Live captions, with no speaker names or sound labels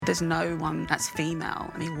There's no one that's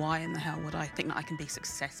female. I mean, why in the hell would I think that I can be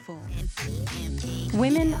successful?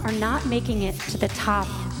 Women are not making it to the top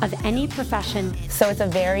of any profession. So it's a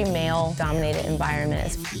very male-dominated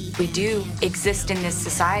environment. We do exist in this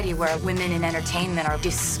society where women in entertainment are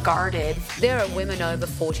discarded. There are women over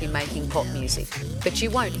 40 making pop music, but you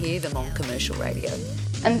won't hear them on commercial radio.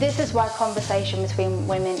 And this is why conversation between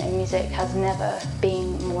women and music has never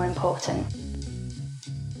been more important.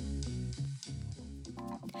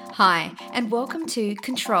 Hi, and welcome to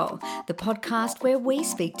Control, the podcast where we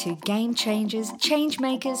speak to game changers, change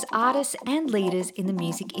makers, artists, and leaders in the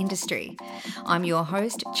music industry. I'm your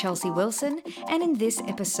host, Chelsea Wilson, and in this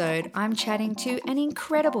episode, I'm chatting to an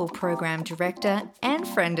incredible program director and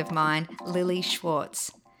friend of mine, Lily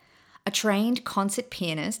Schwartz. A trained concert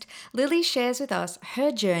pianist, Lily shares with us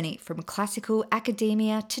her journey from classical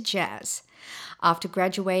academia to jazz. After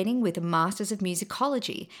graduating with a Master's of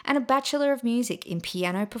Musicology and a Bachelor of Music in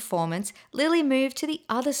Piano Performance, Lily moved to the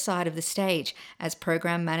other side of the stage as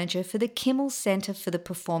Program Manager for the Kimmel Center for the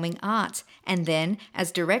Performing Arts and then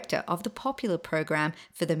as Director of the Popular Program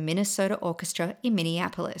for the Minnesota Orchestra in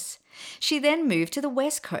Minneapolis. She then moved to the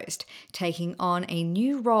West Coast, taking on a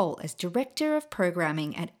new role as Director of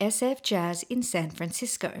Programming at SF Jazz in San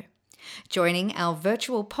Francisco. Joining our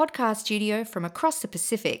virtual podcast studio from across the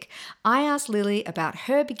Pacific, I asked Lily about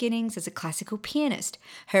her beginnings as a classical pianist,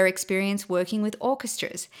 her experience working with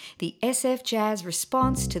orchestras, the SF Jazz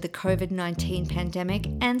response to the COVID-19 pandemic,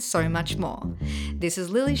 and so much more. This is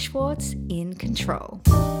Lily Schwartz in Control.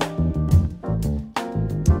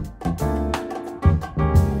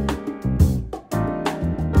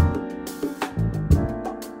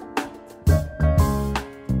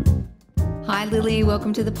 Hi Lily,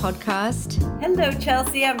 welcome to the podcast. Hello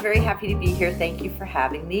Chelsea, I'm very happy to be here. Thank you for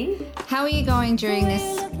having me. How are you going during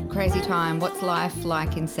this crazy time? What's life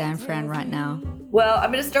like in San Fran right now? Well,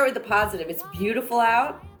 I'm going to start with the positive. It's beautiful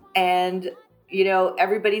out and,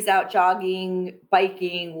 everybody's out jogging,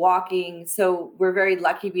 biking, walking. So we're very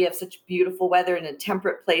lucky we have such beautiful weather and a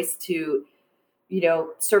temperate place to,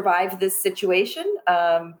 survive this situation.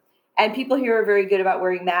 And people here are very good about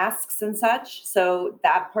wearing masks and such. So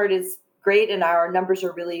that part is great, and our numbers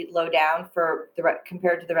are really low down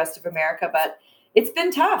compared to the rest of America, but it's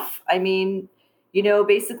been tough. I mean,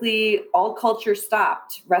 basically all culture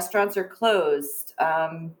stopped. Restaurants are closed.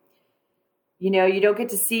 You don't get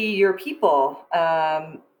to see your people,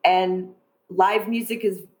 and live music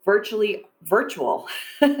is virtually virtual.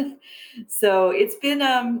 So it's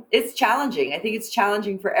been it's challenging. I think it's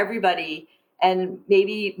challenging for everybody, and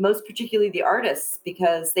maybe most particularly the artists,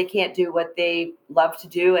 because they can't do what they love to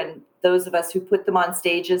do, and those of us who put them on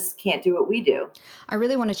stages can't do what we do. I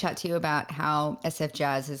really want to chat to you about how SF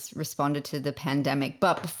Jazz has responded to the pandemic.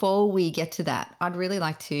 But before we get to that, I'd really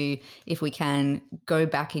like to, if we can, go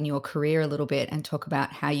back in your career a little bit and talk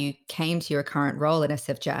about how you came to your current role at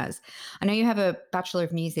SF Jazz. I know you have a Bachelor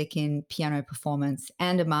of Music in Piano Performance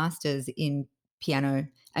and a Master's in Piano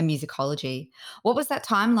and Musicology. What was that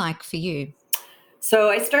time like for you? So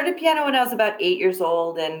I started piano when I was about 8 years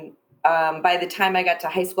old, and by the time I got to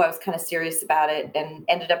high school, I was kind of serious about it and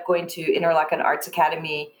ended up going to Interlochen Arts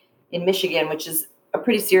Academy in Michigan, which is a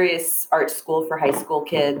pretty serious art school for high school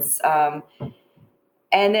kids. And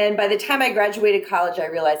then by the time I graduated college, I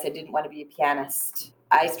realized I didn't want to be a pianist.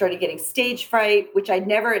 I started getting stage fright, which I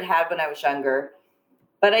never had when I was younger.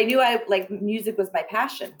 But I knew music was my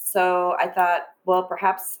passion. So I thought, well,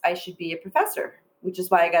 perhaps I should be a professor, which is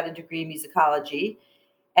why I got a degree in musicology.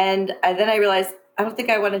 And then I realized, I don't think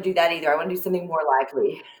I want to do that either. I want to do something more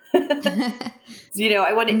lively.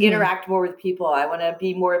 I want to interact more with people. I want to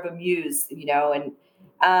be more of a muse,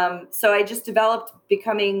 and so I just developed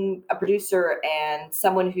becoming a producer and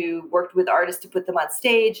someone who worked with artists to put them on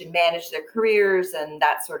stage and manage their careers and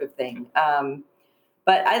that sort of thing.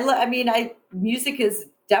 But music is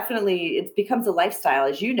definitely, it becomes a lifestyle,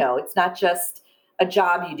 as you know. It's not just a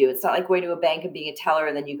job you do. It's not like going to a bank and being a teller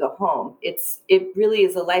and then you go home. It really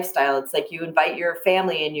is a lifestyle. It's like you invite your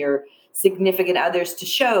family and your significant others to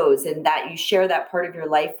shows, and that you share that part of your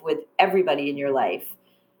life with everybody in your life.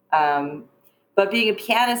 But being a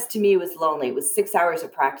pianist to me was lonely. It was 6 hours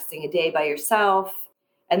of practicing a day by yourself,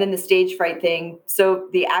 and then the stage fright thing. So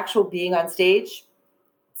the actual being on stage,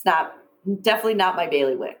 definitely not my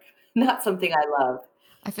bailiwick. Not something I love.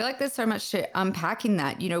 I feel like there's so much to unpack in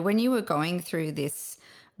that. When you were going through this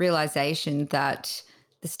realization that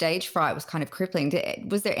the stage fright was kind of crippling,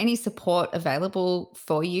 was there any support available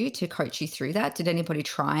for you to coach you through that? Did anybody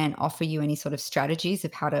try and offer you any sort of strategies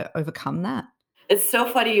of how to overcome that? It's so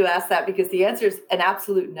funny you asked that, because the answer is an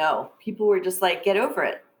absolute no. People were just like, get over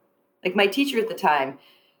it. Like my teacher at the time,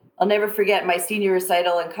 I'll never forget my senior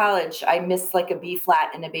recital in college. I missed like a B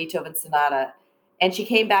flat in a Beethoven sonata. And she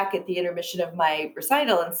came back at the intermission of my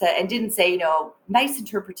recital and didn't say, nice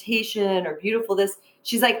interpretation or beautiful this.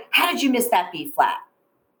 She's like, how did you miss that B flat?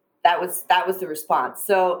 That was the response.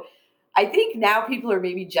 So I think now people are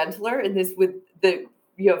maybe gentler in this with the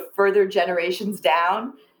further generations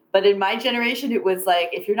down. But in my generation, it was like,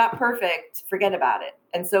 if you're not perfect, forget about it.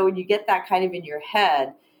 And so when you get that kind of in your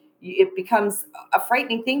head, it becomes a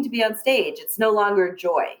frightening thing to be on stage. It's no longer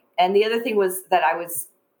joy. And the other thing was that I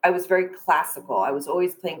was very classical. I was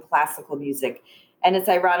always playing classical music. And it's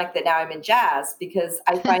ironic that now I'm in jazz because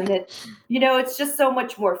I find that, it's just so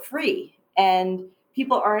much more free. And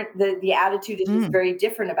people aren't, the attitude is just very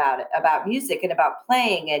different about it, about music and about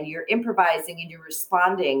playing, and you're improvising and you're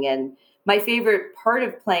responding. And my favorite part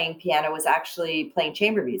of playing piano was actually playing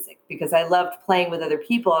chamber music because I loved playing with other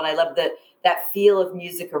people and I loved that feel of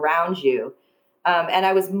music around you. And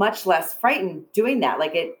I was much less frightened doing that.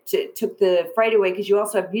 Like it took the fright away because you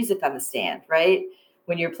also have music on the stand, right?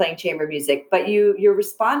 When you're playing chamber music, but you're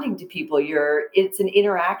responding to people. It's an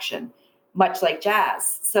interaction, much like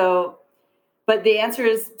jazz. So, but the answer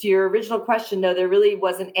is to your original question, no, there really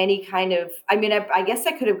wasn't any kind of, I guess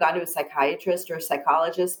I could have gone to a psychiatrist or a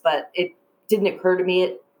psychologist, but it didn't occur to me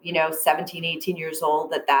at, 17, 18 years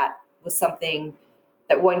old that was something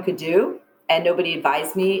that one could do. And nobody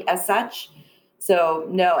advised me as such. So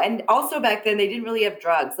no. And also back then they didn't really have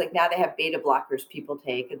drugs. Like now they have beta blockers people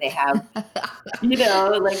take and they have,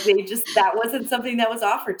 that wasn't something that was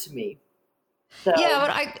offered to me. So. Yeah,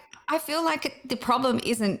 but I feel like the problem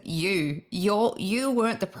isn't you. You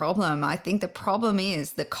weren't the problem. I think the problem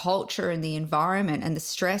is the culture and the environment and the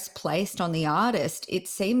stress placed on the artist. It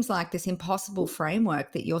seems like this impossible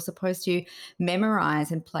framework that you're supposed to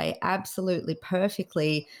memorize and play absolutely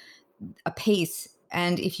perfectly a piece.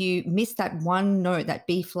 And if you miss that one note, that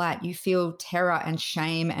B flat, you feel terror and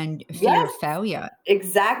shame and fear of failure.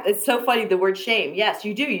 Exactly. It's so funny, the word shame. Yes,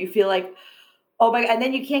 you do. You feel like, oh my God, and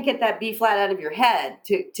then you can't get that B flat out of your head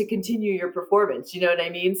to continue your performance. You know what I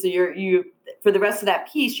mean? So you for the rest of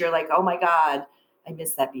that piece, you're like, oh my God, I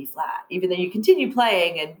missed that B flat, even though you continue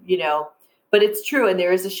playing and, but it's true. And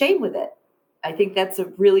there is a shame with it. I think that's a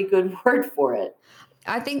really good word for it.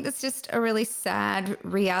 I think that's just a really sad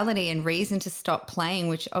reality and reason to stop playing,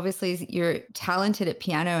 which obviously is you're talented at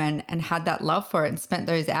piano and had that love for it and spent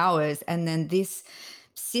those hours. And then this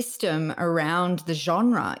system around the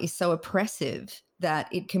genre is so oppressive that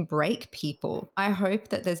it can break people. I hope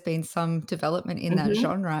that there's been some development in that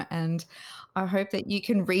genre, and I hope that you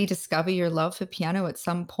can rediscover your love for piano at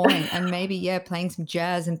some point and maybe, playing some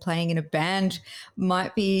jazz and playing in a band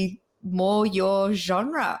might be more your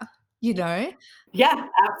genre, Yeah,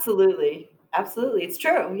 absolutely. Absolutely. It's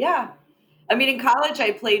true. Yeah. In college,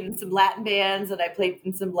 I played in some Latin bands and I played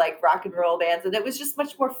in some like rock and roll bands, and it was just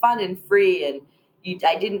much more fun and free. And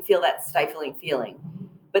I didn't feel that stifling feeling.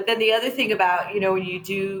 But then the other thing about, when you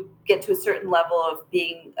do get to a certain level of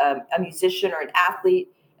being a musician or an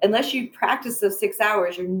athlete, unless you practice those 6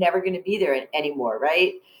 hours, you're never going to be there anymore.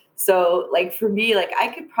 Right. So like for me, like I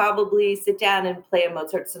could probably sit down and play a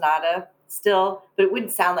Mozart sonata still, but it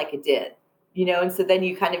wouldn't sound like it did. And so then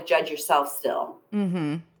you kind of judge yourself still,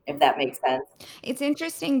 if that makes sense. It's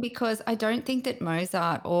interesting because I don't think that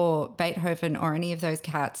Mozart or Beethoven or any of those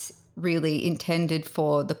cats really intended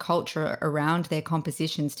for the culture around their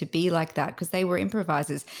compositions to be like that, because they were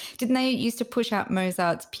improvisers. Didn't they used to push out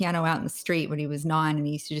Mozart's piano out in the street when he was 9 and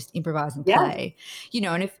he used to just improvise and play?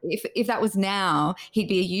 And if that was now, he'd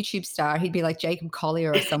be a YouTube star. He'd be like Jacob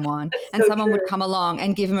Collier or someone, and someone would come along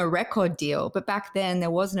and give him a record deal. But back then there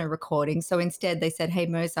wasn't a recording. So instead they said, hey,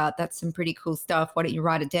 Mozart, that's some pretty cool stuff. Why don't you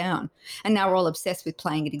write it down? And now we're all obsessed with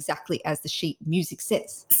playing it exactly as the sheet music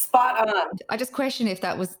says. Spot on. I just question if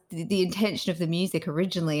that was the intention of the music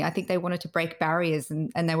originally. I think they wanted to break barriers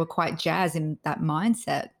and they were quite jazz in that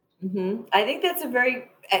mindset. I think that's an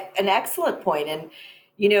excellent point. And,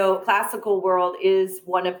 classical world is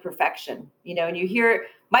one of perfection, and you hear,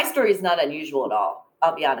 my story is not unusual at all.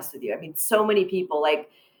 I'll be honest with you. So many people,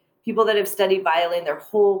 like people that have studied violin their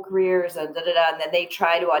whole careers and and then they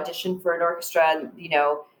try to audition for an orchestra and,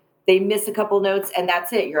 they miss a couple notes and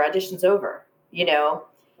that's it. Your audition's over,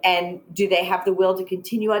 And do they have the will to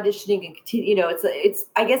continue auditioning and continue? It's.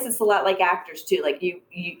 I guess it's a lot like actors too. Like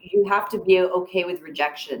you have to be okay with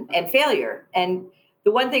rejection and failure. And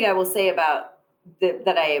the one thing I will say about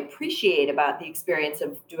that I appreciate about the experience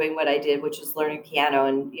of doing what I did, which is learning piano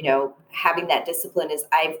and having that discipline, is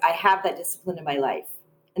I have that discipline in my life,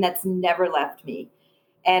 and that's never left me.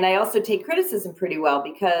 And I also take criticism pretty well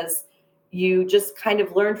because you just kind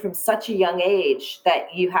of learn from such a young age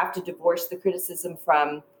that you have to divorce the criticism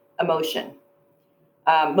from emotion.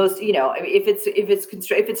 Most, you know, if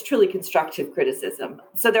it's truly constructive criticism.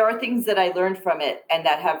 So there are things that I learned from it and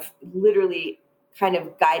that have literally kind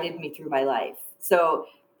of guided me through my life. So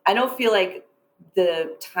I don't feel like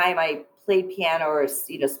the time I played piano or,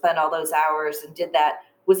 you know, spent all those hours and did that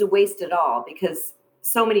was a waste at all, because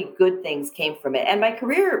so many good things came from it. And my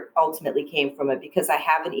career ultimately came from it because I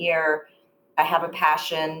have an ear, I have a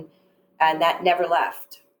passion, and that never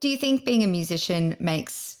left. Do you think being a musician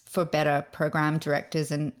makes for better program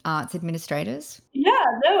directors and arts administrators? Yeah,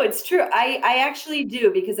 no, it's true. I actually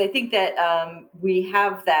do, because I think that we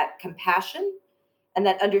have that compassion and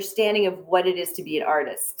that understanding of what it is to be an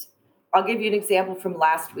artist. I'll give you an example from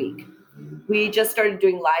last week. We just started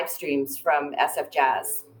doing live streams from SF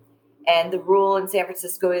Jazz. And the rule in San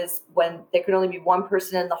Francisco is when there can only be one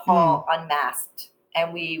person in the hall unmasked.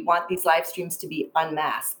 And we want these live streams to be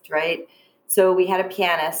unmasked, right? So we had a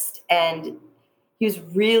pianist and he was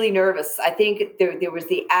really nervous. I think there was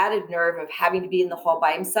the added nerve of having to be in the hall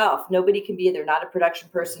by himself. Nobody can be in there, not a production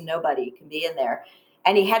person, nobody can be in there.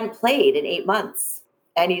 And he hadn't played in 8 months.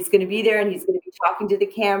 And he's going to be there and he's going to be talking to the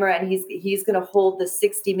camera and he's going to hold the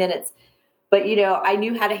 60 minutes. But, you know, I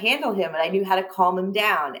knew how to handle him and I knew how to calm him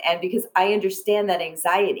down. And because I understand that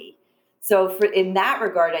anxiety. So in that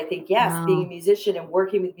regard, I think, yes, being a musician and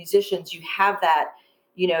working with musicians, you have that,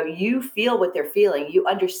 you know, you feel what they're feeling. You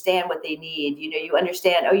understand what they need. You know, you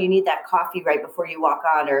understand, oh, you need that coffee right before you walk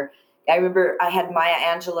on. Or I remember I had Maya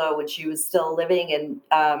Angelou when she was still living,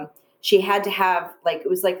 and she had to have it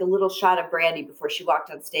was like a little shot of brandy before she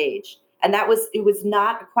walked on stage. And it was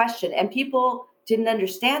not a question. And people didn't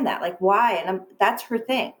understand that. Like, why? And that's her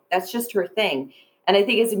thing. That's just her thing. And I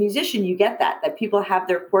think as a musician, you get that people have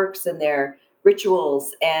their quirks and their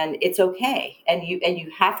rituals, and it's okay. And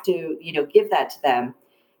you have to, you know, give that to them.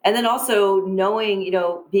 And then also knowing, you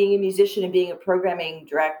know, being a musician and being a programming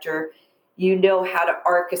director, you know how to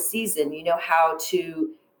arc a season, you know how to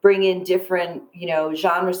bring in different, you know,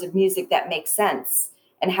 genres of music that make sense,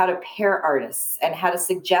 and how to pair artists and how to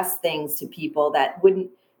suggest things to people that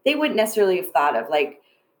they wouldn't necessarily have thought of, like,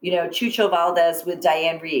 you know, Chucho Valdez with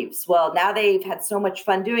Diane Reeves. Well, now they've had so much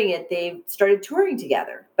fun doing it, they've started touring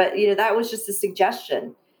together. But, you know, that was just a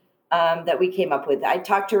suggestion that we came up with. I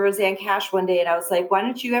talked to Roseanne Cash one day and I was like, why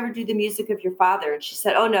don't you ever do the music of your father? And she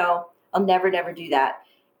said, oh, no, I'll never do that.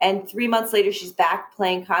 And 3 months later, she's back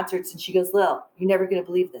playing concerts and she goes, Lil, you're never going to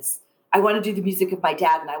believe this. I want to do the music of my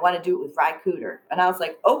dad and I want to do it with Ry Cooder. And I was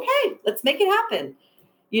like, okay, let's make it happen.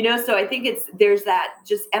 You know, so I think there's that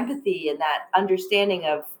just empathy and that understanding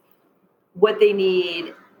of what they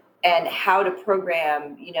need and how to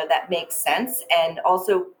program, you know, that makes sense. And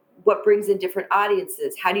also what brings in different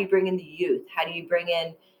audiences. How do you bring in the youth? How do you bring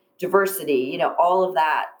in diversity? You know, all of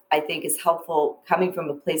that I think is helpful coming from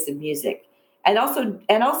a place of music. And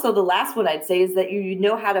also the last one I'd say is that you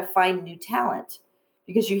know how to find new talent,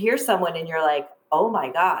 because you hear someone and you're like, oh my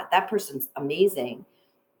God, that person's amazing.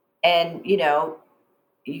 And, you know,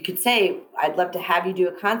 you could say, I'd love to have you do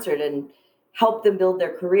a concert and help them build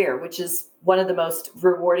their career, which is one of the most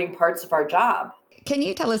rewarding parts of our job. Can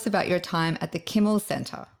you tell us about your time at the Kimmel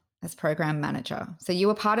Center as program manager? So you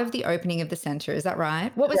were part of the opening of the center, is that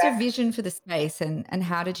right? What was your vision for the space and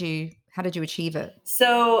how did you achieve it?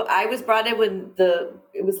 So I was brought in when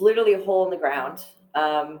it was literally a hole in the ground,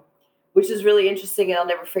 which is really interesting. And I'll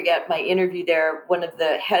never forget my interview there. One of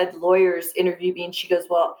the head lawyers interviewed me and she goes,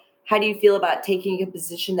 well, how do you feel about taking a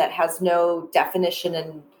position that has no definition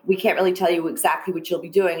and we can't really tell you exactly what you'll be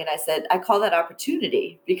doing? And I said, I call that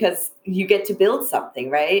opportunity, because you get to build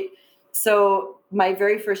something, right? So my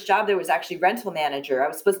very first job there was actually rental manager. I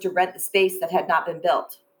was supposed to rent the space that had not been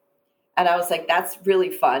built. And I was like, that's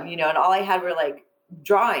really fun, you know, and all I had were like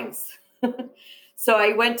drawings. So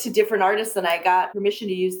I went to different artists and I got permission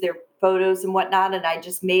to use their photos and whatnot. And I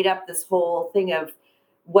just made up this whole thing of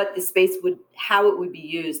what the space how it would be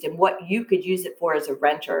used and what you could use it for as a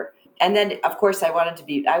renter. And then of course I wanted to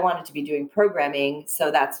be doing programming.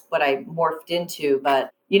 So that's what I morphed into.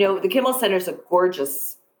 But, you know, the Kimmel Center is a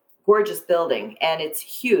gorgeous, gorgeous building and it's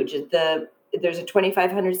huge. There's a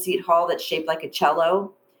 2,500 seat hall that's shaped like a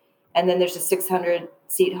cello. And then there's a 600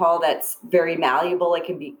 seat hall that's very malleable. It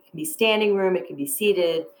can be standing room. It can be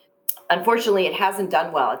seated. Unfortunately, it hasn't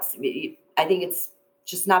done well. I think it's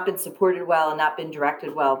just not been supported well and not been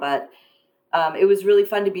directed well. But it was really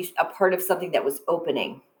fun to be a part of something that was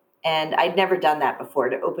opening. And I'd never done that before,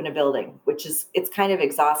 to open a building, it's kind of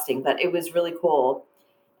exhausting, but it was really cool.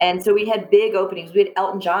 And so we had big openings. We had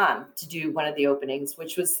Elton John to do one of the openings,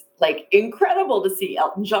 which was like incredible to see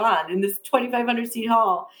Elton John in this 2,500 seat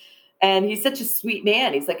hall. And he's such a sweet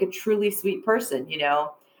man. He's like a truly sweet person, you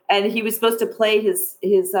know. and he was supposed to play his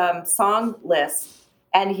song list,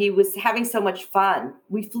 and he was having so much fun.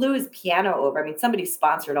 We flew his piano over. I mean, somebody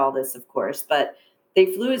sponsored all this, of course, but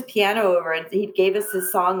they flew his piano over, and he gave us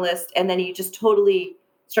his song list, and then he just totally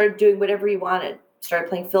started doing whatever he wanted. Started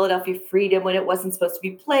playing Philadelphia Freedom when it wasn't supposed to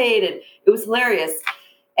be played, and it was hilarious.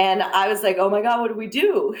 And I was like, oh my God, what do we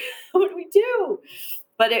do? What do we do?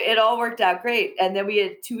 But it all worked out great. And then we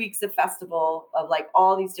had 2 weeks of festival of like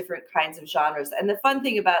all these different kinds of genres. And the fun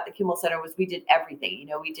thing about the Kimmel Center was we did everything. You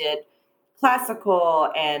know, we did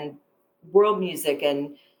classical and world music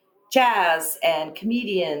and jazz and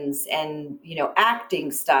comedians and, you know,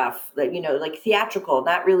 acting stuff, like, you know, like theatrical,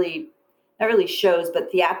 not really shows,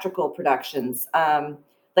 but theatrical productions,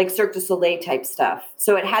 like Cirque du Soleil type stuff.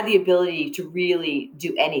 So it had the ability to really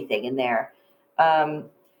do anything in there.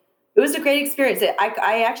 It was a great experience.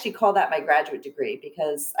 I actually call that my graduate degree,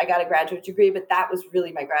 because I got a graduate degree, but that was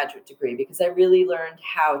really my graduate degree, because I really learned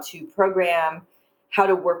how to program, how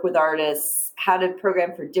to work with artists, how to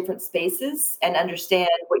program for different spaces and understand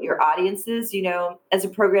what your audience is. You know, as a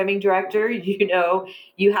programming director, you know,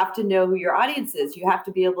 you have to know who your audience is. You have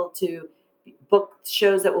to be able to book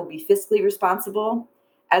shows that will be fiscally responsible,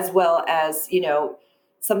 as well as, you know,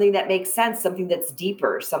 something that makes sense, something that's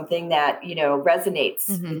deeper, something that, you know, resonates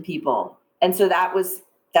with people. And so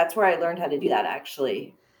that's where I learned how to do that,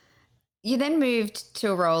 actually. You then moved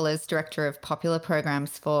to a role as director of popular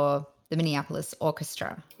programs for the Minneapolis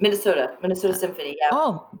Orchestra. Minnesota Symphony, yeah.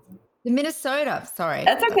 Oh, the Minnesota, sorry.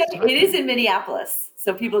 That's okay. It is in Minneapolis,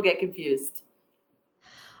 so people get confused.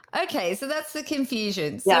 Okay, so that's the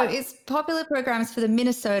confusion. Yeah. So it's popular programs for the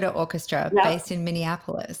Minnesota Orchestra based in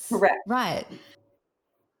Minneapolis. Correct. Right.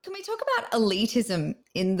 Can we talk about elitism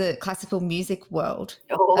in the classical music world?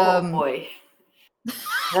 Oh, boy.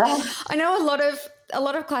 I know a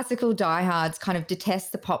lot of classical diehards kind of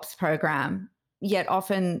detest the Pops program, yet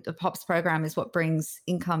often the Pops program is what brings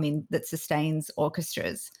income in that sustains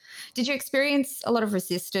orchestras. Did you experience a lot of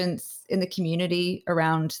resistance in the community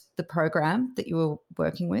around the program that you were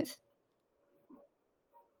working with?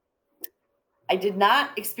 I did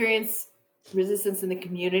not experience resistance in the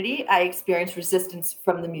community. I experienced resistance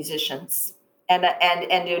from the musicians, and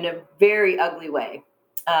in a very ugly way.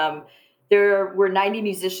 There were 90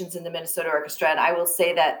 musicians in the Minnesota Orchestra, and I will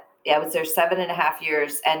say that I was there 7.5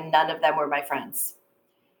 years, and none of them were my friends.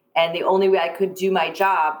 And the only way I could do my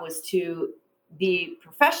job was to be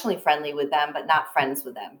professionally friendly with them, but not friends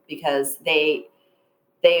with them, because they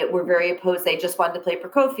were very opposed. They just wanted to play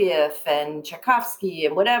Prokofiev and Tchaikovsky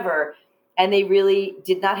and whatever. And they really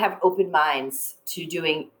did not have open minds to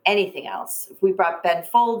doing anything else. If we brought Ben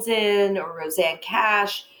Folds in or Roseanne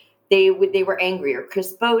Cash, they were angry, or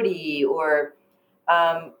Chris Bodie, or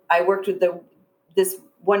I worked with this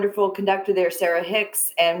wonderful conductor there, Sarah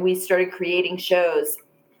Hicks, and we started creating shows,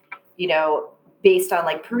 you know, based on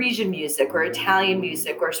like Parisian music or Italian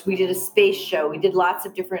music, or we did a space show. We did lots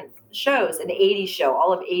of different shows, an 80s show,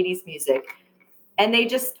 all of 80s music. And they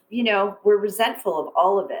just, you know, were resentful of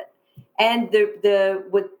all of it. And the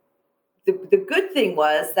good thing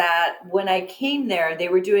was that when I came there, they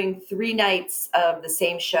were doing 3 nights of the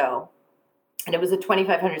same show, and it was a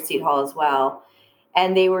 2,500 seat hall as well.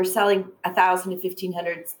 And they were selling 1,000 to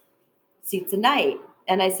 1,500 seats a night.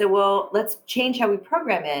 And I said, well, let's change how we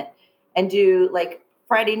program it and do like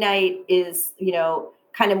Friday night is, you know,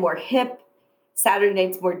 kind of more hip. Saturday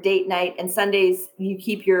night's more date night, and Sundays you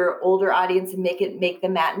keep your older audience and make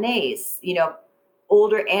them matinees, you know,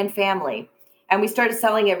 older and family. And we started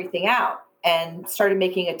selling everything out and started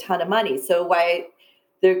making a ton of money. So why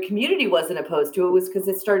the community wasn't opposed to it was because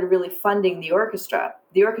it started really funding the orchestra.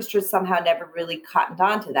 The orchestra somehow never really cottoned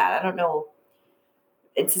on to that. I don't know.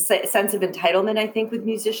 It's a sense of entitlement, I think, with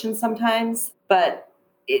musicians sometimes, but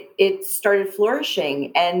it started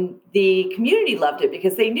flourishing, and the community loved it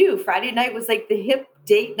because they knew Friday night was like the hip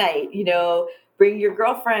date night, you know, bring your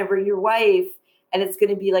girlfriend, bring your wife, and it's going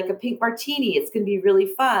to be like a pink martini. It's going to be really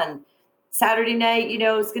fun. Saturday night, you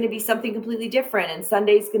know, it's going to be something completely different. And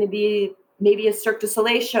Sunday's going to be maybe a Cirque du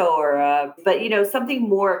Soleil show but, you know, something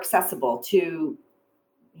more accessible to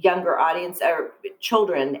younger audience or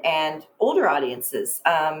children and older audiences.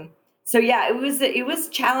 So yeah, it was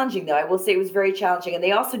challenging though. I will say it was very challenging. And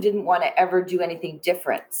they also didn't want to ever do anything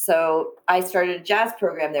different. So I started a jazz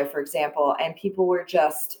program there, for example, and people were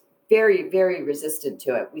just very, very resistant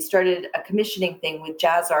to it. We started a commissioning thing with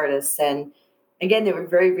jazz artists, and again, they were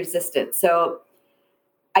very resistant. So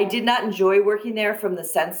I did not enjoy working there from the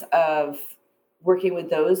sense of working with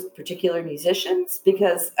those particular musicians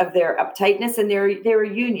because of their uptightness, and they're a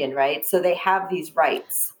union, right? So they have these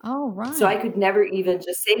rights. Oh, right. So I could never even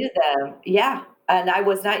just say to them, yeah, and I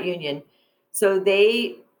was not union. So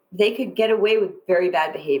they they could get away with very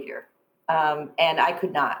bad behavior. And I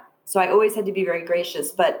could not. So I always had to be very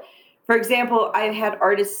gracious. But for example, I had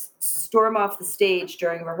artists storm off the stage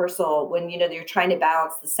during rehearsal when, they're trying to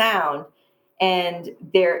balance the sound, and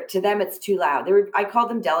to them, it's too loud. I called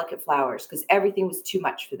them delicate flowers because everything was too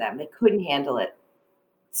much for them. They couldn't handle it.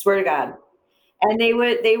 Swear to God. And they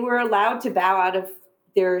were allowed to bow out of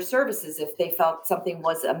their services if they felt something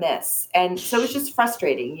was amiss. And so it's just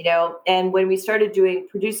frustrating, and when we started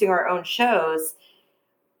producing our own shows,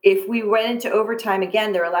 if we went into overtime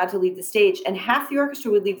again, they're allowed to leave the stage, and half the orchestra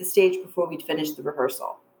would leave the stage before we'd finish the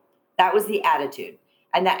rehearsal. That was the attitude,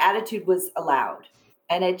 and that attitude was allowed,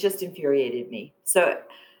 and it just infuriated me. So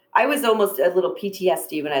I was almost a little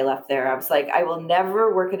PTSD when I left there. I was like, I will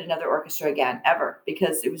never work at another orchestra again, ever,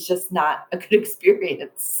 because it was just not a good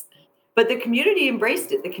experience. But the community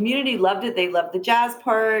embraced it. The community loved it. They loved the jazz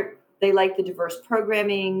part. They liked the diverse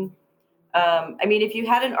programming. If you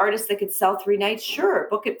had an artist that could sell 3 nights, sure,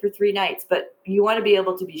 book it for 3 nights. But you want to be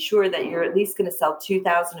able to be sure that you're at least going to sell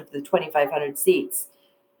 2,000 of the 2,500 seats.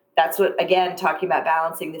 That's what, again, talking about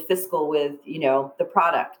balancing the fiscal with, the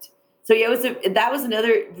product. So yeah, that was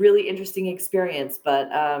another really interesting experience. But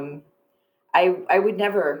I would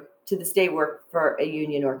never, to this day, work for a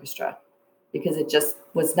union orchestra because it just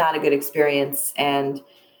was not a good experience. And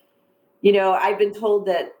I've been told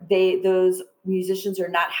that those musicians are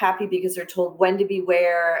not happy because they're told when to be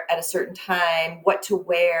where at a certain time, what to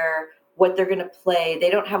wear, what they're going to play. They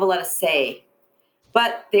don't have a lot of say.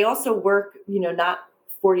 But they also work, not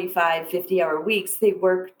 45, 50-hour weeks. They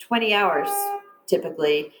work 20 hours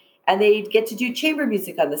typically, and they get to do chamber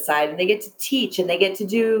music on the side, and they get to teach, and they get to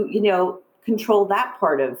do, control that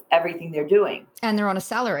part of everything they're doing. And they're on a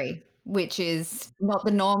salary, which is not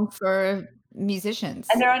the norm for musicians.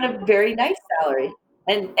 And they're on a very nice salary,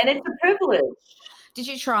 and it's a privilege. Did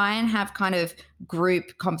you try and have kind of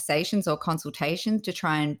group conversations or consultations to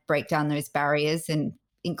try and break down those barriers and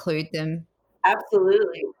include them?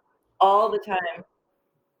 Absolutely. All the time.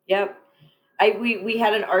 Yep. We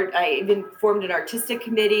had I even formed an artistic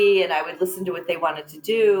committee, and I would listen to what they wanted to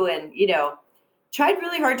do, and, tried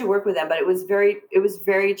really hard to work with them, but it was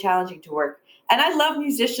very challenging to work. And I love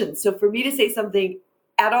musicians. So for me to say something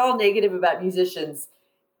at all negative about musicians,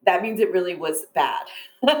 that means it really was bad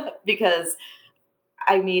because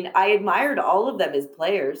I admired all of them as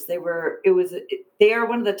players. They are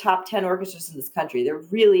one of the top 10 orchestras in this country. They're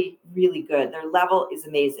really, really good. Their level is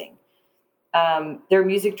amazing. Their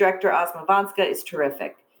music director, Ozma Vanska, is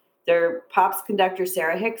terrific. Their pops conductor,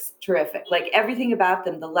 Sarah Hicks, terrific. Like everything about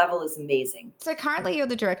them, the level is amazing. So currently you're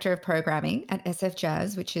the director of programming at SF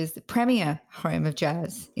Jazz, which is the premier home of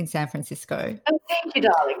jazz in San Francisco. Oh, thank you,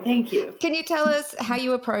 darling. Thank you. Can you tell us how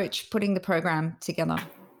you approach putting the program together?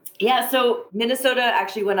 Yeah, so Minnesota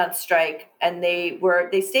actually went on strike, and they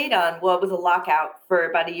stayed on, it was a lockout for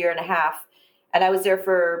about a year and a half. And I was there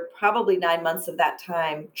for probably 9 months of that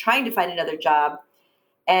time trying to find another job.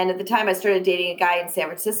 And at the time I started dating a guy in San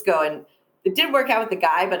Francisco, and it didn't work out with the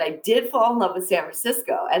guy, but I did fall in love with San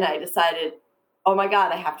Francisco. And I decided, oh my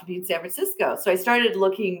God, I have to be in San Francisco. So I started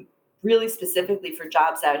looking really specifically for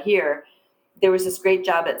jobs out here. There was this great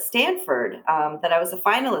job at Stanford that I was a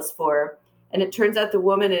finalist for. And it turns out the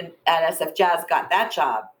woman at SF Jazz got that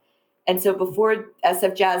job. And so before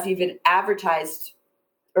SF Jazz even advertised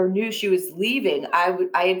or knew she was leaving, I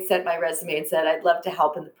had sent my resume and said, I'd love to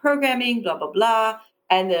help in the programming, blah, blah, blah.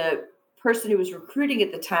 And the person who was recruiting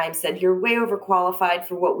at the time said, you're way overqualified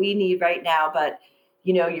for what we need right now, but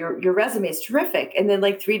your resume is terrific. And then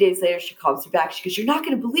 3 days later, she calls me back. She goes, you're not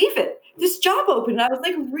going to believe it. This job opened. And I was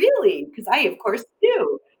like, really? Because I, of course,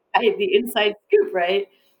 knew. I had the inside scoop, right?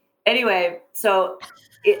 Anyway, so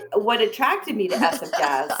what attracted me to SF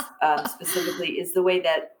Jazz specifically is the way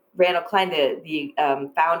that Randall Klein, the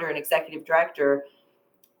founder and executive director,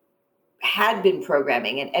 had been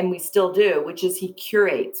programming, and we still do, which is he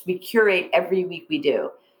curates. We curate every week we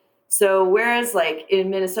do. So whereas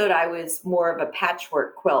in Minnesota, I was more of a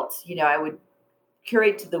patchwork quilt, I would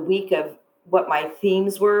curate to the week of what my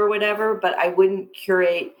themes were or whatever, but I wouldn't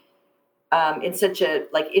curate in such a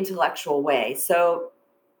intellectual way. So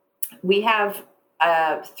we have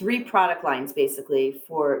 3 product lines basically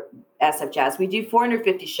for SF Jazz. We do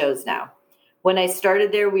 450 shows now. When I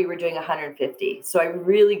started there, we were doing 150. So I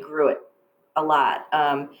really grew it a lot.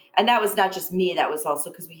 And that was not just me. That was also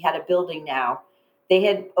because we had a building now. They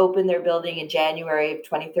had opened their building in January of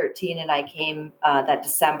 2013, and I came that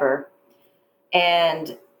December.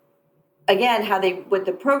 And again, what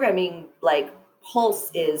the programming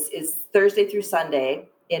pulse is Thursday through Sunday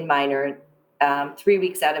in minor, 3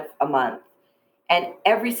 weeks out of a month. And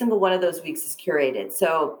every single one of those weeks is curated.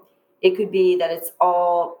 So It could be that it's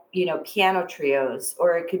all, piano trios,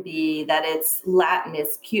 or it could be that it's Latin,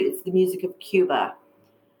 it's the music of Cuba.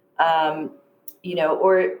 And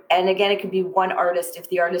again, it could be one artist. If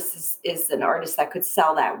the artist is an artist that could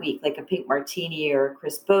sell that week, like a Pink Martini or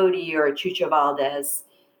Chris Bodie or Chucho Valdez.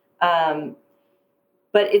 But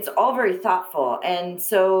it's all very thoughtful. And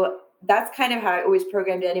so that's kind of how I always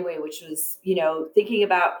programmed anyway, which was, thinking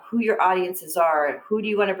about who your audiences are, who do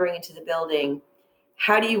you want to bring into the building?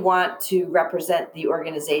 How do you want to represent the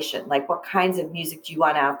organization? Like, what kinds of music do you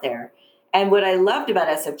want out there? And what I loved about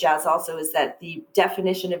SF Jazz also is that the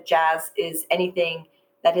definition of jazz is anything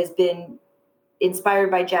that has been inspired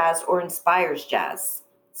by jazz or inspires jazz.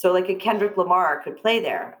 So like a Kendrick Lamar could play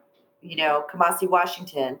there, Kamasi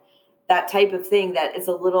Washington, that type of thing that is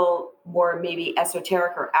a little more maybe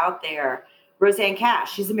esoteric or out there. Rosanne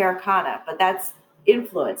Cash, she's Americana, but that's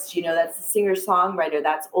influenced, that's a singer-songwriter,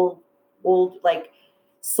 that's old like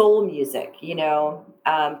soul music,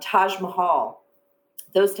 Taj Mahal.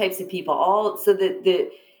 Those types of people, all so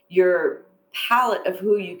that your palette of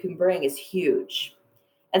who you can bring is huge.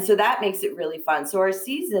 And so that makes it really fun. So our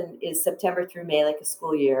season is September through May, like a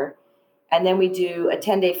school year. And then we do a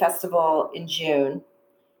 10-day festival in June.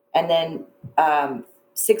 And then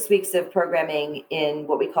 6 weeks of programming in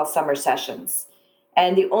what we call summer sessions.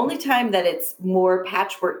 And the only time that it's more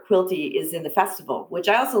patchwork quilty is in the festival, which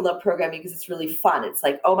I also love programming because it's really fun. It's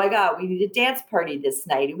like, oh my God, we need a dance party this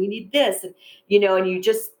night and we need this. And, and you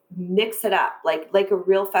just mix it up like a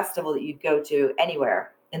real festival that you'd go to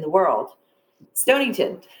anywhere in the world.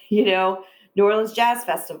 Stonington, New Orleans Jazz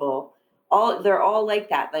Festival, they're all like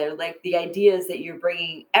that. They're like the ideas that you're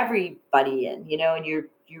bringing everybody in, and you're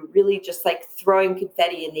really just like throwing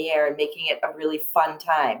confetti in the air and making it a really fun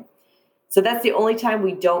time. So that's the only time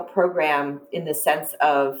we don't program in the sense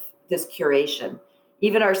of this curation.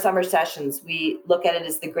 Even our summer sessions, we look at it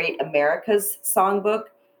as the Great Americas Songbook,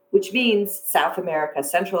 which means South America,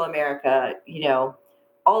 Central America,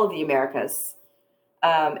 all of the Americas.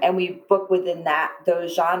 And we book within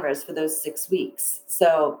those genres for those 6 weeks.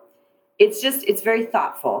 So it's very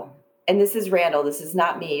thoughtful. And this is Randall. This is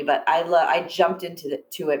not me, but I jumped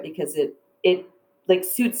into it because it like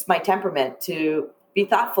suits my temperament to be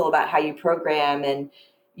thoughtful about how you program and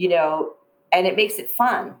it makes it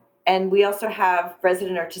fun. And we also have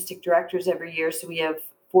resident artistic directors every year. So we have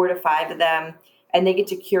 4 to 5 of them, and they get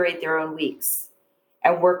to curate their own weeks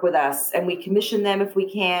and work with us. And we commission them if we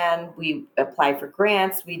can. We apply for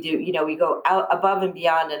grants. We do, we go out above and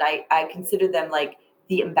beyond. And I consider them like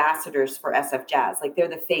the ambassadors for SF Jazz. Like they're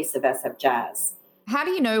the face of SF Jazz. How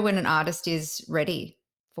do you know when an artist is ready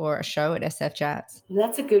for a show at SF Jazz?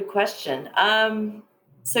 That's a good question.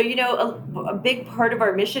 So, a big part of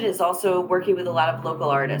our mission is also working with a lot of local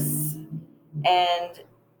artists. And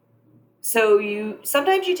so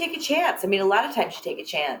sometimes you take a chance. I mean, a lot of times you take a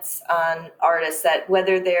chance on artists that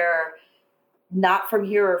whether they're not from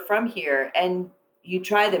here or from here, and you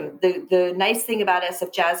try them. The nice thing about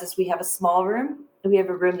SF Jazz is we have a small room, and we have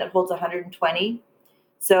a room that holds 120.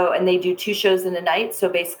 So, and they do 2 shows in a night. So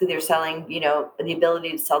basically they're selling, the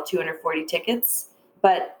ability to sell 240 tickets.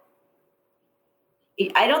 But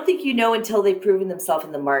I don't think until they've proven themselves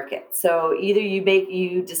in the market. So either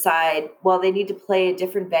you decide, well, they need to play a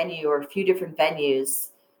different venue or a few different venues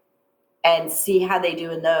and see how they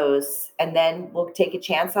do in those. And then we'll take a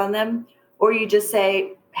chance on them. Or you just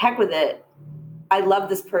say, heck with it. I love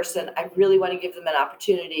this person. I really want to give them an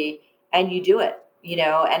opportunity. And you do it.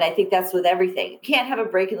 And I think that's with everything. You can't have a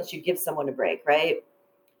break unless you give someone a break, right?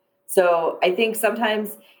 So I think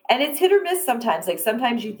sometimes, and it's hit or miss sometimes, like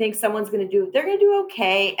sometimes you think they're going to do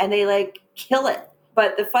okay, and they like kill it.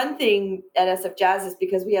 But the fun thing at SF Jazz is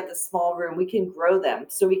because we have this small room, we can grow them.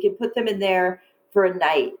 So we can put them in there for a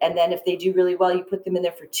night. And then if they do really well, you put them in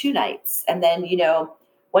there for 2 nights. And then,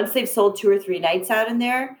 once they've sold 2 or 3 nights out in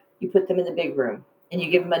there, you put them in the big room and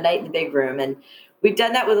you give them a night in the big room. And we've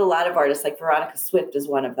done that with a lot of artists, like Veronica Swift is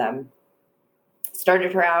one of them.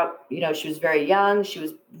 Started her out, she was very young. She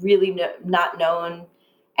was really not known.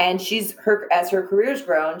 And as her career's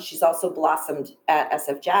grown, she's also blossomed at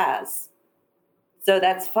SF Jazz. So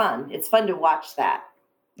that's fun. It's fun to watch that.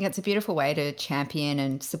 Yeah, it's a beautiful way to champion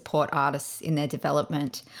and support artists in their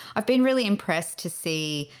development. I've been really impressed to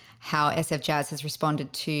see how SF Jazz has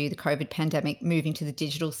responded to the COVID pandemic, moving to the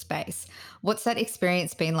digital space. What's that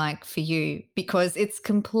experience been like for you? Because it's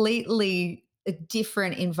completely a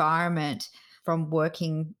different environment from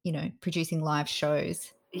working, producing live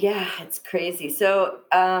shows. Yeah, it's crazy. So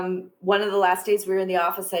one of the last days we were in the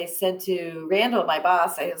office, I said to Randall, my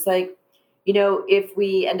boss, I was like, if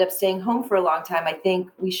we end up staying home for a long time, I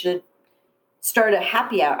think we should start a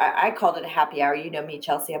happy hour. I called it a happy hour. You know me,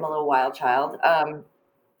 Chelsea, I'm a little wild child. I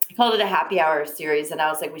called it a happy hour series. And I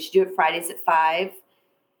was like, we should do it Fridays at 5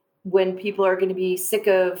 when people are going to be sick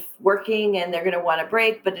of working and they're going to want a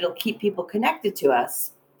break, but it'll keep people connected to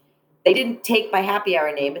us. They didn't take my happy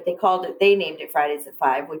hour name, but they named it Fridays at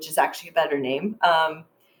 5, which is actually a better name.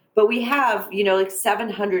 But we have, like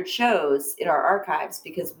 700 shows in our archives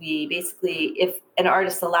because we basically, if an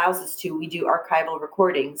artist allows us to, we do archival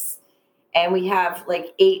recordings. And we have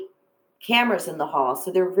like 8 cameras in the hall.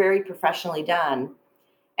 So they're very professionally done.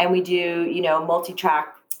 And we do,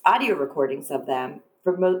 multi-track audio recordings of them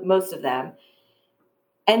for most of them.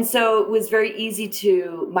 And so it was very easy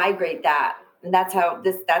to migrate that. And that's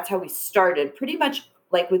how we started, pretty much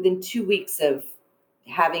like within 2 weeks of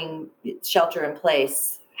having shelter in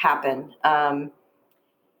place happen.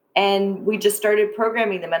 And we just started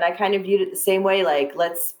programming them. And I kind of viewed it the same way, like,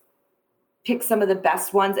 let's pick some of the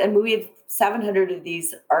best ones. And we have 700 of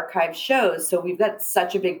these archive shows. So we've got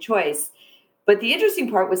such a big choice. But the interesting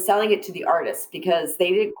part was selling it to the artists because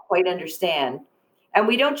they didn't quite understand. And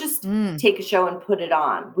we don't just take a show and put it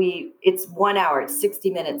on. It's 1 hour, it's 60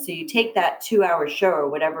 minutes. So you take that 2-hour show or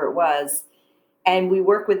whatever it was, and we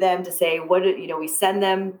work with them to say, we send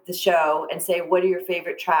them the show and say, what are your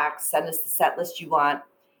favorite tracks? Send us the set list you want.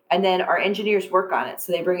 And then our engineers work on it.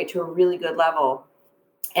 So they bring it to a really good level.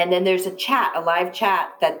 And then there's a live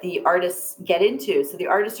chat that the artists get into. So the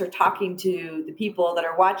artists are talking to the people that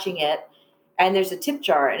are watching it, and there's a tip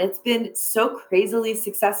jar. And it's been so crazily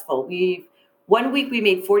successful. 1 week we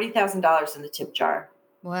made $40,000 in the tip jar.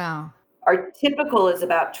 Wow. Our typical is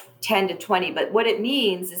about 10 to 20, but what it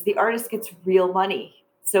means is the artist gets real money.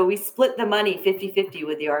 So we split the money 50-50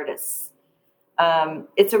 with the artists.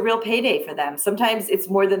 It's a real payday for them. Sometimes it's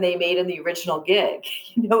more than they made in the original gig,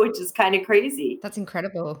 which is kind of crazy. That's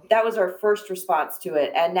incredible. That was our first response to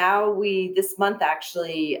it. And now this month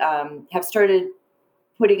actually have started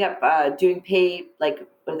putting up, doing what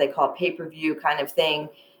do they call it? Pay-per-view kind of thing.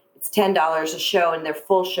 It's $10 a show, and they're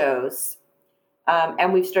full shows.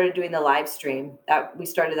 And we've started doing the live stream. We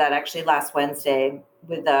started that actually last Wednesday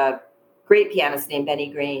with a great pianist named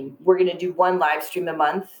Benny Green. We're going to do 1 live stream a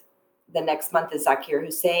month. The next month is Zakir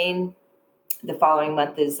Hussain. The following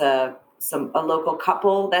month is a local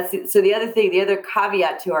couple. So the other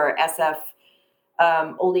caveat to our SF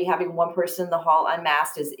only having one person in the hall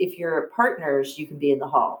unmasked is if you're partners, you can be in the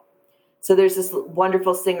hall. So there's this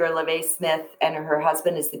wonderful singer, LaVey Smith, and her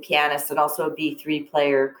husband is the pianist and also a B3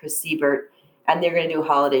 player, Chris Siebert. And they're going to do a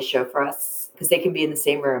holiday show for us because they can be in the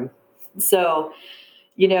same room. So,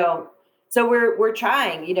 so we're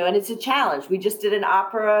trying, and it's a challenge. We just did an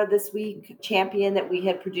opera this week, Champion, that we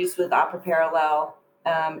had produced with Opera Parallel.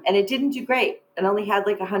 And it didn't do great. It only had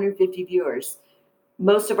like 150 viewers.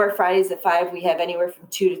 Most of our Fridays at 5, we have anywhere from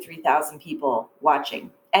 2,000 to 3,000 people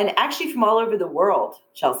watching. And actually from all over the world,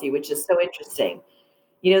 Chelsea, which is so interesting.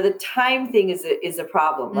 The time thing is a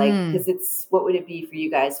problem, because it's, what would it be for you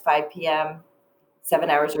guys? 5 p.m., 7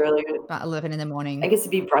 hours earlier? About 11 in the morning. I guess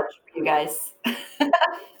it'd be brunch for you guys.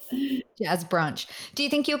 Jazz brunch. Do you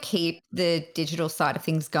think you'll keep the digital side of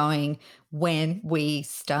things going when we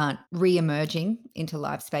start re-emerging into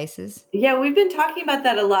live spaces? Yeah, we've been talking about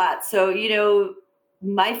that a lot. So,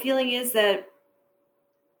 my feeling is that,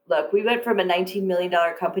 look, we went from a $19 million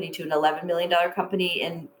company to an $11 million company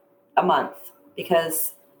in a month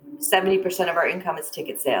because 70% of our income is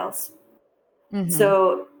ticket sales. Mm-hmm.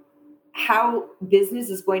 So how business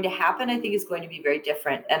is going to happen, I think, is going to be very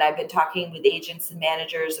different. And I've been talking with agents and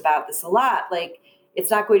managers about this a lot. Like, it's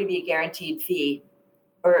not going to be a guaranteed fee,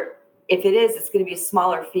 or if it is, it's going to be a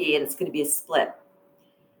smaller fee and it's going to be a split.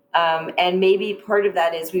 And maybe part of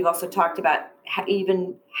that is we've also talked about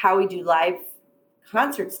how we do live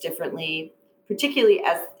concerts differently, particularly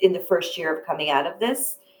as in the first year of coming out of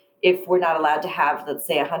this. If we're not allowed to have, let's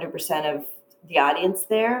say, 100% of the audience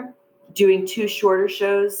there, doing 2 shorter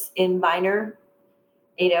shows in minor,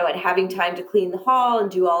 and having time to clean the hall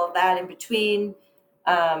and do all of that in between.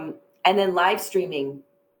 And then live streaming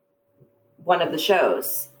one of the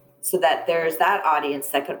shows so that there's that audience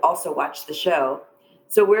that could also watch the show.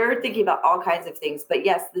 So we're thinking about all kinds of things. But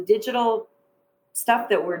yes, the digital stuff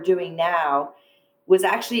that we're doing now was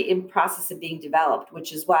actually in process of being developed,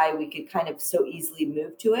 which is why we could kind of so easily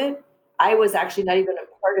move to it. I was actually not even a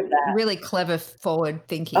part of that. Really clever forward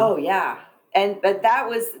thinking. Oh yeah. But that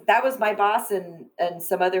was my boss and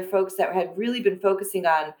some other folks that had really been focusing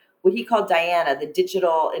on what he called Diana, the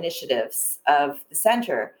digital initiatives of the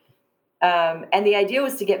center. And the idea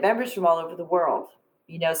was to get members from all over the world,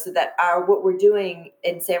 so that what we're doing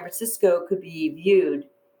in San Francisco could be viewed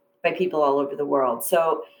by people all over the world.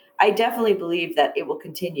 So I definitely believe that it will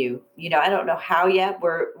continue. I don't know how yet.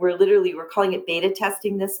 We're calling it beta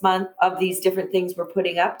testing this month of these different things we're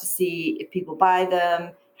putting up to see if people buy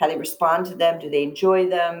them, how they respond to them, do they enjoy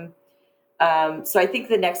them. So I think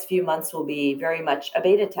the next few months will be very much a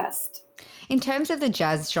beta test. In terms of the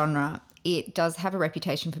jazz genre, it does have a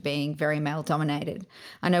reputation for being very male dominated.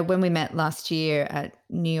 I know when we met last year at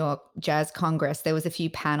New York Jazz Congress, there was a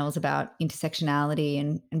few panels about intersectionality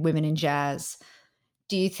and women in jazz.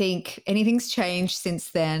 Do you think anything's changed since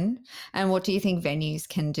then? And what do you think venues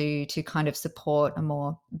can do to kind of support a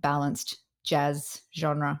more balanced jazz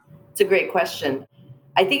genre? It's a great question.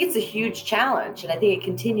 I think it's a huge challenge, and I think it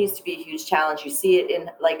continues to be a huge challenge. You see it in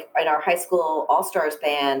our high school all-stars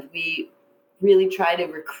band. We really try to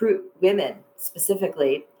recruit women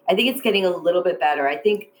specifically. I think it's getting a little bit better. I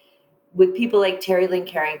think with people like Terry Lynn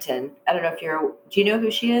Carrington, I don't know do you know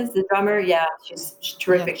who she is? The drummer? Yeah, she's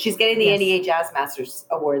terrific. Yeah. She's getting the NEA Jazz Masters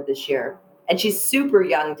Award this year, and she's super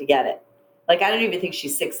young to get it. I don't even think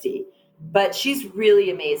she's 60, but she's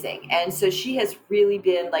really amazing. And so she has really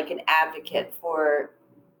been an advocate for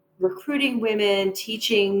recruiting women,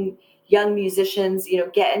 teaching young musicians,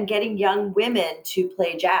 getting young women to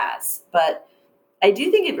play jazz. But I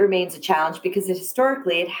do think it remains a challenge because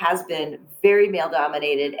historically it has been very male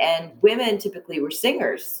dominated, and women typically were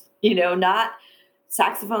singers, not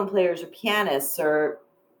saxophone players or pianists. So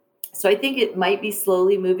I think it might be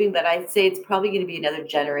slowly moving, but I'd say it's probably going to be another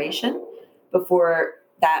generation before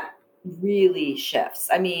that really shifts.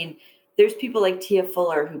 I mean, there's people like Tia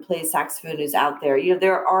Fuller who plays saxophone who's out there.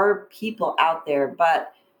 There are people out there,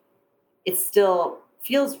 but it still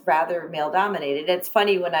feels rather male dominated. It's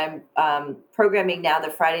funny when I'm programming now the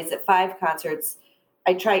Fridays at 5 concerts,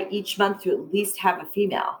 I try each month to at least have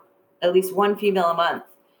at least one female a month,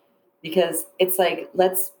 because it's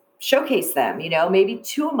let's showcase them, maybe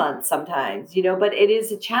 2 a month sometimes, but it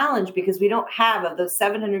is a challenge because we don't have, of those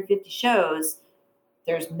 750 shows,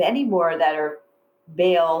 there's many more that are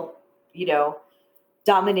male,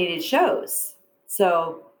 dominated shows.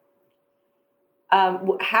 So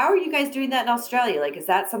how are you guys doing that in Australia? Is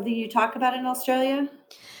that something you talk about in Australia?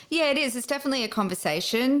 Yeah, it is. It's definitely a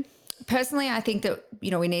conversation. Personally, I think that,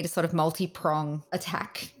 we need a sort of multi-prong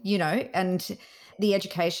attack, and the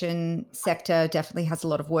education sector definitely has a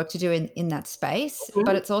lot of work to do in that space,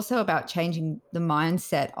 but it's also about changing the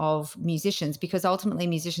mindset of musicians, because ultimately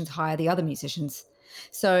musicians hire the other musicians.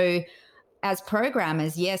 So as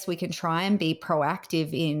programmers, yes, we can try and be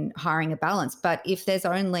proactive in hiring a balance, but if there's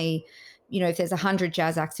only if there's 100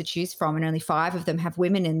 jazz acts to choose from and only 5 of them have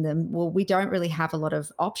women in them, well, we don't really have a lot of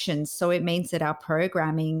options. So it means that our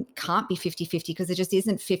programming can't be 50-50 because it just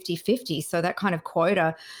isn't 50-50. So that kind of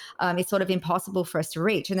quota is sort of impossible for us to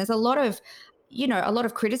reach. And there's a lot of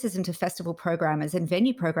criticism to festival programmers and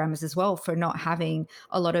venue programmers as well for not having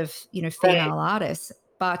a lot of, female artists.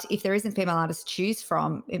 But if there isn't female artists to choose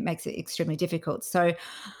from, it makes it extremely difficult. So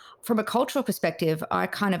from a cultural perspective, I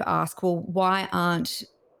kind of ask, well, why aren't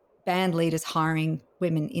band leaders hiring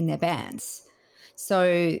women in their bands?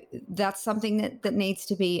 So that's something that needs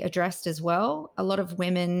to be addressed as well. A lot of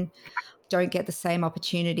women don't get the same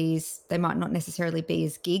opportunities. They might not necessarily be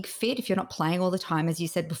as gig fit. If you're not playing all the time, as you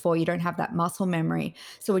said before, you don't have that muscle memory.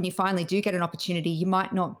 So when you finally do get an opportunity, you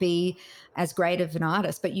might not be as great of an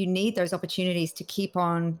artist, but you need those opportunities to keep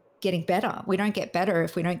on getting better. We don't get better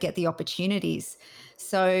if we don't get the opportunities.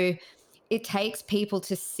 So it takes people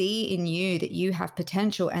to see in you that you have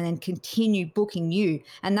potential and then continue booking you.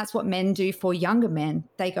 And that's what men do for younger men.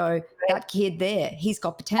 They go, that kid there, he's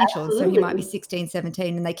got potential. Absolutely. So he might be 16,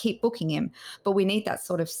 17, and they keep booking him. But we need that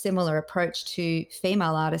sort of similar approach to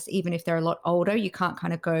female artists, even if they're a lot older. You can't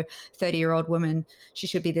kind of go 30-year-old woman, she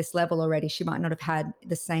should be this level already. She might not have had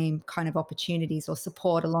the same kind of opportunities or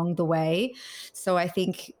support along the way. So I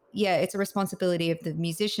think, yeah, it's a responsibility of the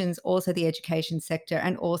musicians, also the education sector,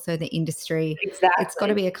 and also the industry. Exactly. It's got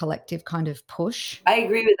to be a collective kind of push. I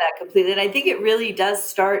agree with that completely. And I think it really does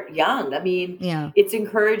start young. I mean, It's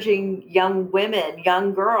encouraging young women,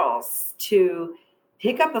 young girls to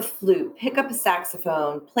pick up a flute, pick up a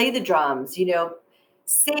saxophone, play the drums,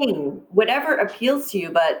 sing, whatever appeals to you,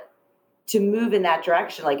 but to move in that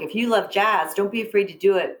direction. If you love jazz, don't be afraid to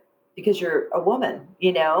do it because you're a woman,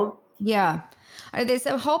 Yeah. There's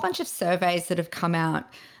a whole bunch of surveys that have come out,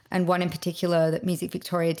 and one in particular that Music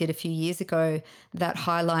Victoria did a few years ago that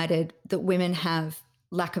highlighted that women have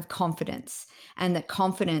lack of confidence, and that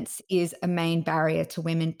confidence is a main barrier to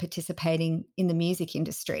women participating in the music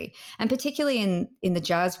industry, and particularly in the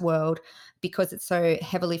jazz world, because it's so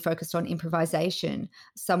heavily focused on improvisation.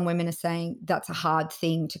 Some women are saying that's a hard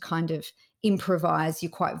thing to kind of improvise.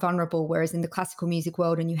 You're quite vulnerable, whereas in the classical music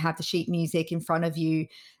world, and you have the sheet music in front of you,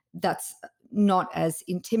 that's not as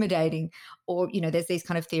intimidating, or, there's these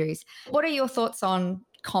kind of theories. What are your thoughts on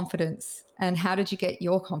confidence, and how did you get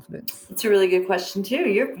your confidence? It's a really good question too.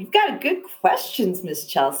 You've got good questions, Miss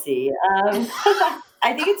Chelsea.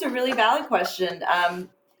 I think it's a really valid question. I'll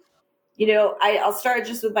start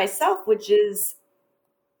just with myself, which is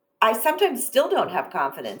I sometimes still don't have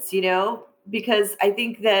confidence, because I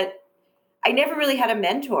think that I never really had a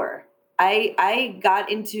mentor. I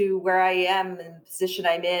got into where I am in the position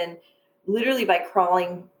I'm in literally by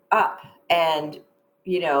crawling up and,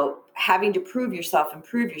 having to prove yourself.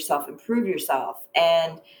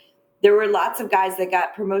 And there were lots of guys that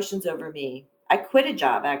got promotions over me. I quit a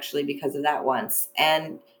job actually because of that once.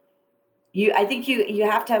 And I think you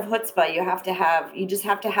have to have chutzpah. You just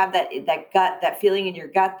have to have that gut, that feeling in your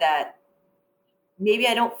gut that maybe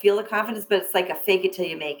I don't feel the confidence, but it's like a fake it till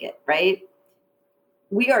you make it, right?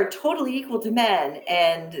 We are totally equal to men,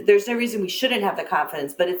 and there's no reason we shouldn't have the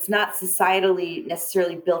confidence, but it's not societally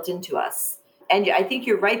necessarily built into us. And I think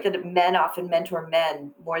you're right that men often mentor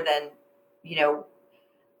men more than,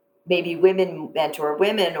 maybe women mentor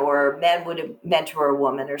women, or men would mentor a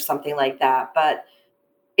woman or something like that. But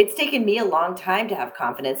it's taken me a long time to have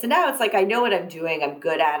confidence. And now it's like, I know what I'm doing. I'm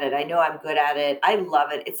good at it. I know I'm good at it. I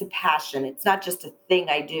love it. It's a passion. It's not just a thing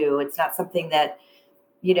I do. It's not something that,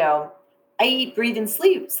 I eat, breathe, and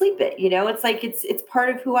sleep it. It's like, it's part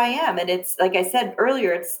of who I am. And it's, like I said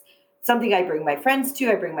earlier, it's something I bring my friends to,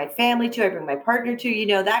 I bring my family to, I bring my partner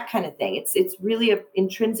to, that kind of thing. It's really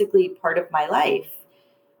intrinsically part of my life.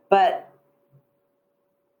 But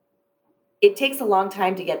it takes a long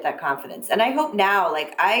time to get that confidence. And I hope now,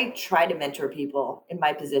 I try to mentor people in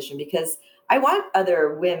my position because I want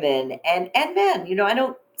other women and men, I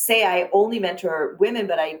don't say I only mentor women,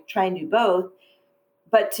 but I try and do both,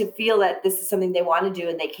 but to feel that this is something they want to do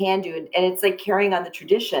and they can do. And it's like carrying on the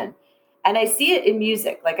tradition. And I see it in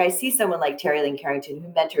music. I see someone like Terry Lynn Carrington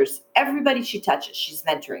who mentors everybody she touches. She's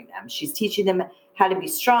mentoring them. She's teaching them how to be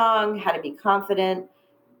strong, how to be confident.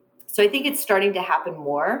 So I think it's starting to happen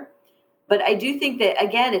more. But I do think that,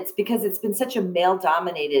 again, it's because it's been such a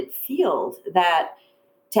male-dominated field that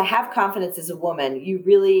to have confidence as a woman, you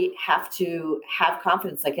really have to have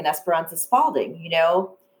confidence, like in Esperanza Spalding,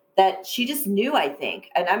 that she just knew, I think.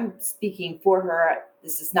 And I'm speaking for her.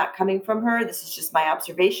 This is not coming from her. This is just my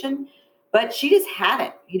observation. But she just had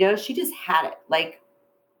it, she just had it.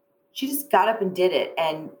 She just got up and did it.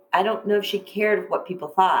 And I don't know if she cared what people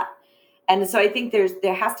thought. And so I think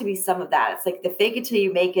there has to be some of that. It's like the fake it till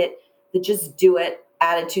you make it, the just do it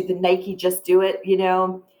attitude, the Nike just do it,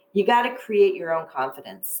 you got to create your own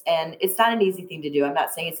confidence. And it's not an easy thing to do. I'm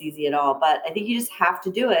not saying it's easy at all, but I think you just have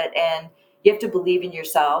to do it. And you have to believe in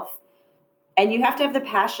yourself, and you have to have the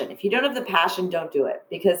passion. If you don't have the passion, don't do it,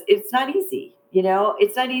 because it's not easy.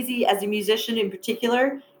 It's not easy as a musician in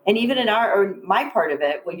particular. And even in my part of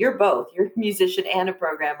it, well, you're both, you're a musician and a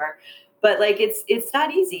programmer, but it's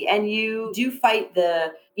not easy. And you do fight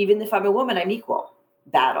even if I'm a woman, I'm equal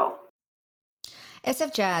battle.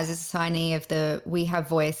 SF Jazz is a signee of the We Have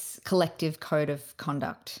Voice collective code of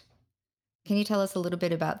conduct. Can you tell us a little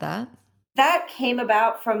bit about that? That came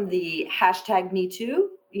about from the hashtag #MeToo,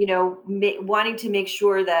 wanting to make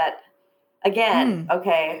sure that, again,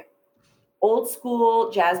 okay, old school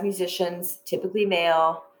jazz musicians, typically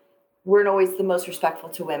male, weren't always the most respectful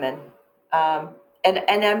to women. And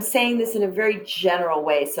I'm saying this in a very general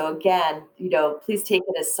way. So again, please take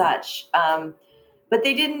it as such. But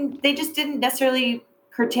they just didn't necessarily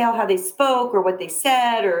curtail how they spoke or what they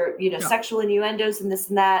said, or, sexual innuendos and this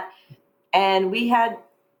and that. And we had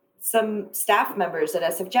some staff members at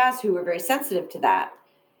SF Jazz who were very sensitive to that.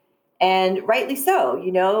 And rightly so,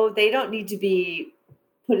 they don't need to be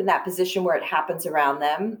put in that position where it happens around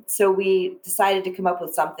them. So we decided to come up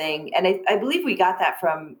with something. And I believe we got that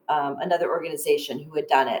from another organization who had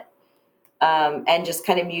done it, and just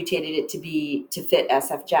kind of mutated it to fit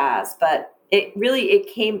SF Jazz. But it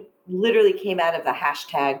literally came out of the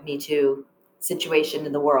hashtag #MeToo situation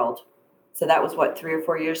in the world. So that was 3 or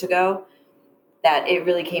 4 years ago, that it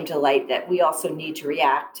really came to light that we also need to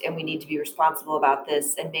react, and we need to be responsible about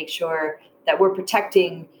this and make sure that we're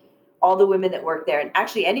protecting all the women that work there, and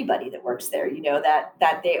actually anybody that works there,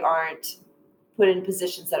 that they aren't put in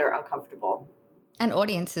positions that are uncomfortable. And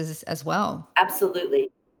audiences as well. Absolutely.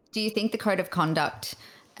 Do you think the code of conduct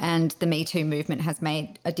and the Me Too movement has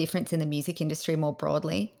made a difference in the music industry more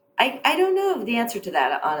broadly? I don't know the answer to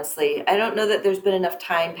that, honestly. I don't know that there's been enough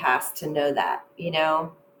time passed to know that,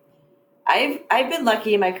 I've been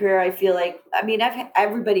lucky in my career. I feel like,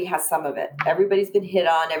 everybody has some of it. Everybody's been hit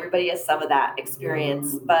on. Everybody has some of that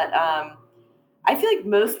experience. But I feel like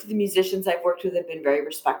most of the musicians I've worked with have been very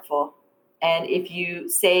respectful. And if you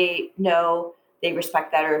say no, they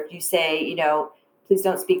respect that. Or if you say, please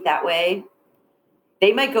don't speak that way,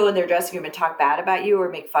 they might go in their dressing room and talk bad about you or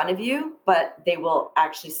make fun of you, but they will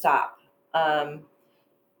actually stop. And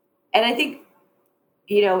I think,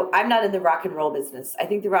 I'm not in the rock and roll business. I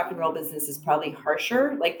think the rock and roll business is probably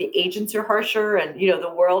harsher. Like the agents are harsher, and,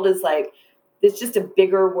 the world is like, it's just a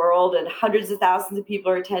bigger world and hundreds of thousands of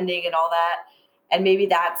people are attending and all that. And maybe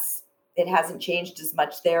it hasn't changed as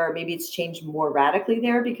much there, or maybe it's changed more radically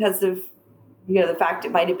there because of, the fact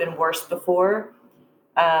it might have been worse before.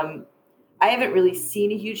 I haven't really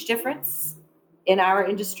seen a huge difference in our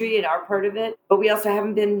industry, in our part of it, but we also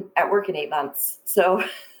haven't been at work in 8 months. So,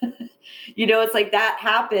 it's like that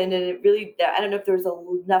happened, and it really, I don't know if there was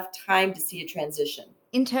enough time to see a transition.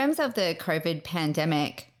 In terms of the COVID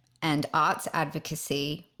pandemic and arts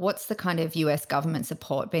advocacy, what's the kind of US government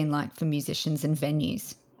support been like for musicians and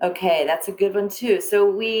venues? Okay, that's a good one too. So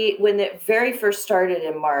when it very first started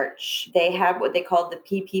in March, they had what they called the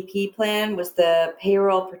PPP plan, was the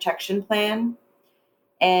payroll protection plan.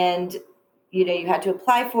 And, you had to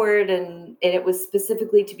apply for it, and it was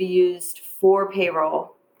specifically to be used for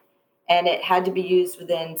payroll. And it had to be used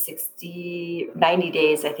within 90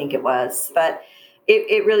 days, I think it was. But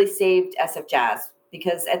it really saved SF Jazz,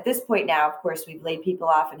 because at this point now, of course, we've laid people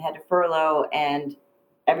off and had to furlough, and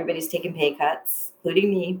everybody's taken pay cuts,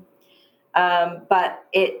 including me. But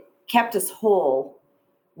it kept us whole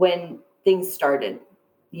when things started.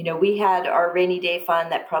 We had our rainy day fund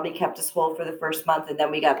that probably kept us whole for the first month. And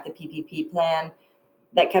then we got the PPP plan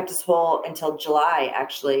that kept us whole until July,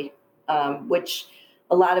 actually, which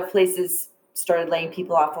a lot of places started laying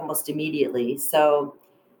people off almost immediately. So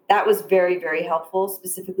that was very, very helpful,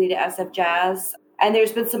 specifically to SF Jazz. And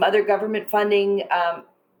there's been some other government funding,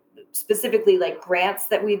 specifically like grants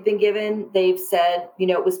that we've been given. They've said,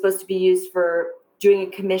 it was supposed to be used for doing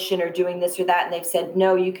a commission or doing this or that. And they've said,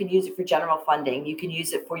 no, you can use it for general funding. You can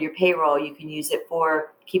use it for your payroll. You can use it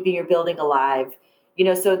for keeping your building alive.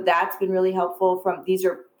 So that's been really helpful. These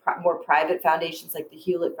are more private foundations like the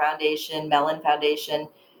Hewlett Foundation, Mellon Foundation.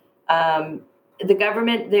 The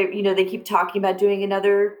government, they keep talking about doing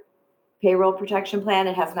another payroll protection plan.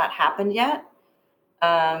 It has not happened yet.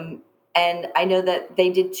 And I know that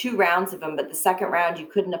they did 2 rounds of them, but the second round you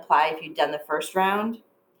couldn't apply if you'd done the first round.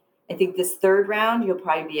 I think this third round, you'll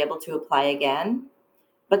probably be able to apply again.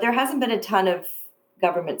 But there hasn't been a ton of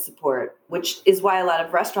government support, which is why a lot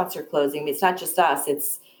of restaurants are closing. It's not just us.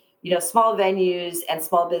 It's, small venues and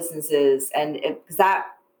small businesses. And that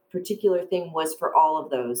particular thing was for all of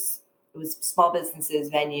those. It was small businesses,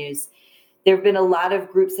 venues. There have been a lot of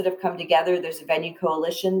groups that have come together. There's a venue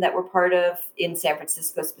coalition that we're part of in San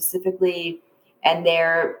Francisco specifically. And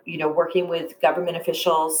they're, working with government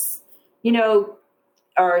officials.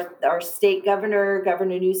 Our state Governor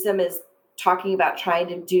Newsom, is talking about trying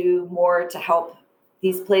to do more to help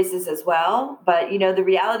these places as well. But, the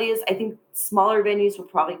reality is, I think smaller venues will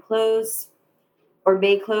probably close or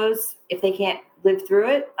may close if they can't live through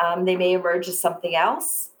it. They may emerge as something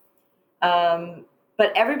else.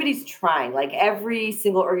 But everybody's trying. Like every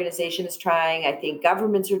single organization is trying. I think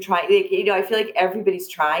governments are trying. I feel like everybody's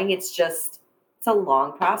trying. It's a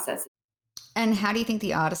long process. And how do you think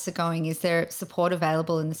the artists are going? Is there support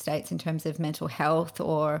available in the States in terms of mental health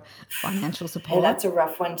or financial support? Yeah, that's a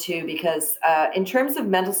rough one too, because in terms of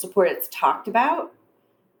mental support, it's talked about.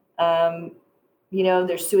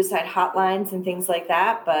 There's suicide hotlines and things like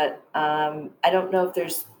that, but I don't know if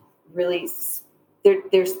there's really,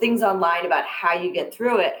 there's things online about how you get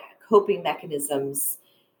through it, coping mechanisms.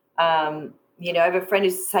 I have a friend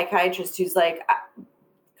who's a psychiatrist who's like,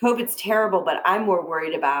 COVID's terrible, but I'm more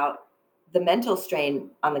worried about the mental strain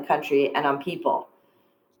on the country and on people.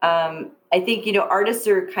 I think, artists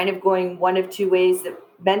are kind of going one of 2 ways that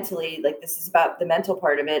mentally, like this is about the mental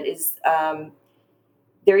part of it, is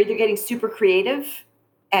they're either getting super creative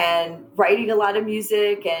and writing a lot of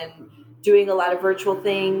music and doing a lot of virtual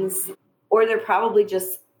things, or they're probably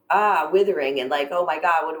just withering and like, oh my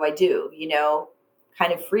God, what do I do?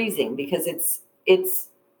 Kind of freezing, because it's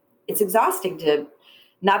exhausting to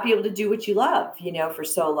not be able to do what you love, for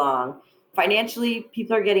so long. Financially,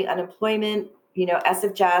 people are getting unemployment.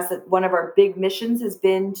 SF Jazz, one of our big missions has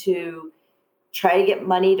been to try to get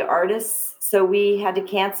money to artists. So we had to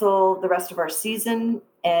cancel the rest of our season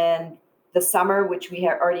and the summer, which we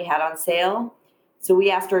had already had on sale. So we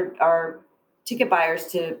asked our ticket buyers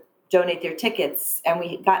to donate their tickets, and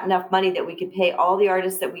we got enough money that we could pay all the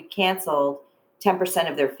artists that we canceled 10%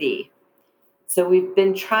 of their fee. So we've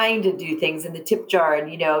been trying to do things in the tip jar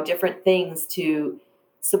and, different things to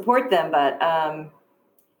support them. But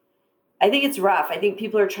I think it's rough. I think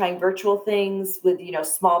people are trying virtual things with,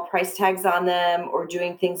 small price tags on them, or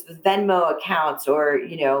doing things with Venmo accounts or,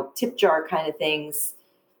 tip jar kind of things.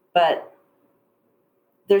 But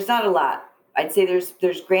there's not a lot. I'd say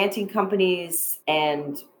there's granting companies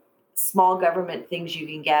and small government things you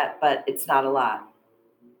can get, but it's not a lot.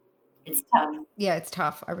 It's tough. Yeah, it's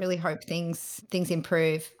tough. I really hope things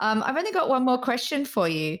improve. I've only got one more question for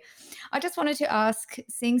you. I just wanted to ask,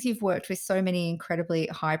 seeing you've worked with so many incredibly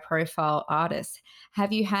high-profile artists,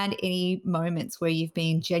 have you had any moments where you've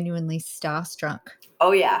been genuinely starstruck?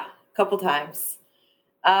 Oh yeah, a couple times.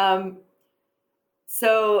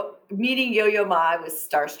 So meeting Yo-Yo Ma, I was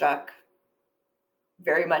starstruck,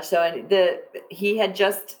 very much so. And he had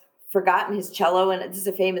just forgotten his cello, and this is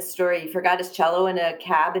a famous story. He forgot his cello in a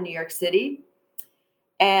cab in New York City,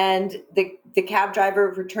 and the cab driver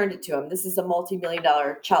returned it to him. This is a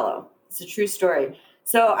multi-million-dollar cello. It's a true story.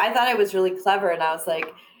 So I thought I was really clever, and I was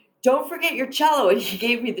like, "Don't forget your cello." And he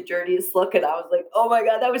gave me the dirtiest look, and I was like, "Oh my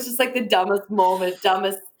God, that was just like the dumbest moment,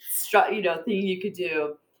 dumbest thing you could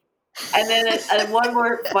do." And then one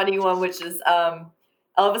more funny one, which is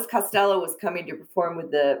Elvis Costello was coming to perform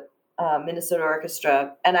with the Minnesota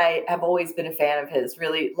Orchestra, and I have always been a fan of his.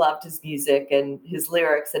 Really loved his music and his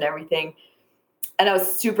lyrics and everything. And I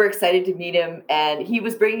was super excited to meet him. And he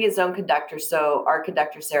was bringing his own conductor, so our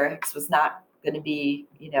conductor Sarah Hicks was not going to be,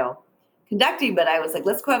 conducting. But I was like,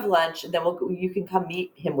 "Let's go have lunch, and then you can come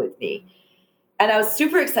meet him with me." And I was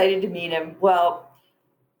super excited to meet him. Well,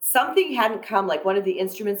 something hadn't come, like one of the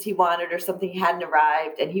instruments he wanted or something hadn't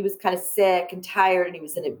arrived, and he was kind of sick and tired, and he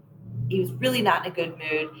was really not in a good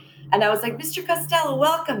mood. And I was like, "Mr. Costello,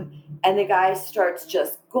 welcome." And the guy starts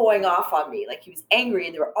just going off on me. Like, he was angry,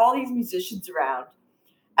 and there were all these musicians around.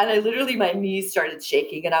 And I literally, my knees started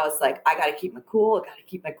shaking, and I was like, I got to keep my cool.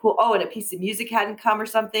 Oh, and a piece of music hadn't come or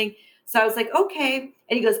something. So I was like, okay.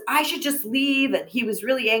 And he goes, "I should just leave." And he was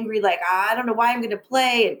really angry, like, "I don't know why I'm going to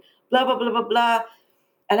play," and blah, blah, blah, blah, blah.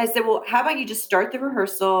 And I said, "Well, how about you just start the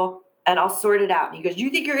rehearsal and I'll sort it out." And he goes, "You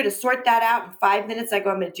think you're going to sort that out in 5 minutes?" I go,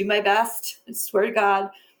 "I'm going to do my best. I swear to God."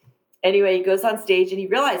 Anyway, he goes on stage and he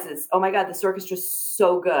realizes, oh my God, this orchestra is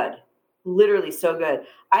so good. Literally so good.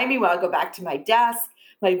 I meanwhile go back to my desk.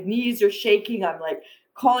 My knees are shaking. I'm like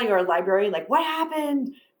calling our librarian, like, "What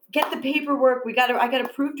happened? Get the paperwork. I got to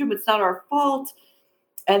prove to him it's not our fault."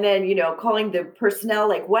 And then, calling the personnel,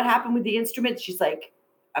 like, "What happened with the instrument?" She's like,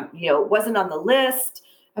 "It wasn't on the list."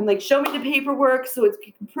 I'm like, "Show me the paperwork so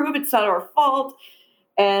you can prove it's not our fault."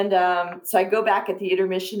 And so I go back at the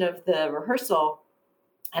intermission of the rehearsal,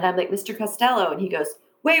 and I'm like, "Mr. Costello," and he goes,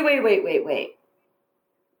 wait.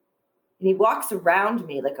 And he walks around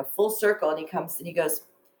me like a full circle, and he comes and he goes,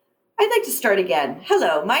 "I'd like to start again.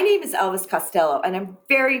 Hello, my name is Elvis Costello, and I'm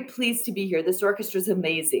very pleased to be here. This orchestra is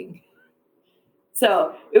amazing."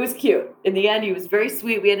 So it was cute. In the end, he was very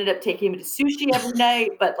sweet. We ended up taking him to sushi every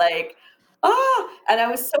night, but and I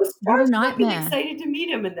was so starstruck and excited to meet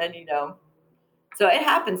him. And then, so it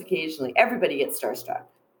happens occasionally. Everybody gets starstruck,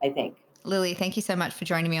 I think. Lily, thank you so much for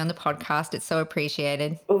joining me on the podcast. It's so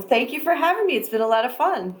appreciated. Well, thank you for having me. It's been a lot of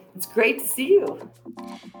fun. It's great to see you.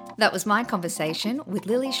 That was my conversation with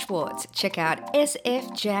Lily Schwartz. Check out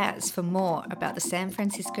SF Jazz for more about the San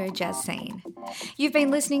Francisco jazz scene. You've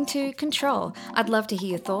been listening to Control. I'd love to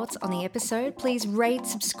hear your thoughts on the episode. Please rate,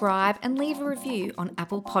 subscribe, and leave a review on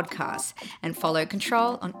Apple Podcasts, and follow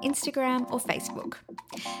Control on Instagram or Facebook.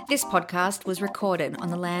 This podcast was recorded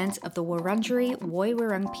on the lands of the Wurundjeri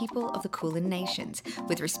Woiwurrung people of the Kulin Nations,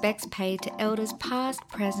 with respects paid to elders past,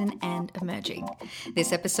 present, and emerging.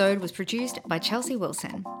 This episode was produced by Chelsea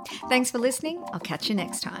Wilson. Thanks for listening. I'll catch you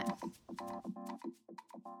next time.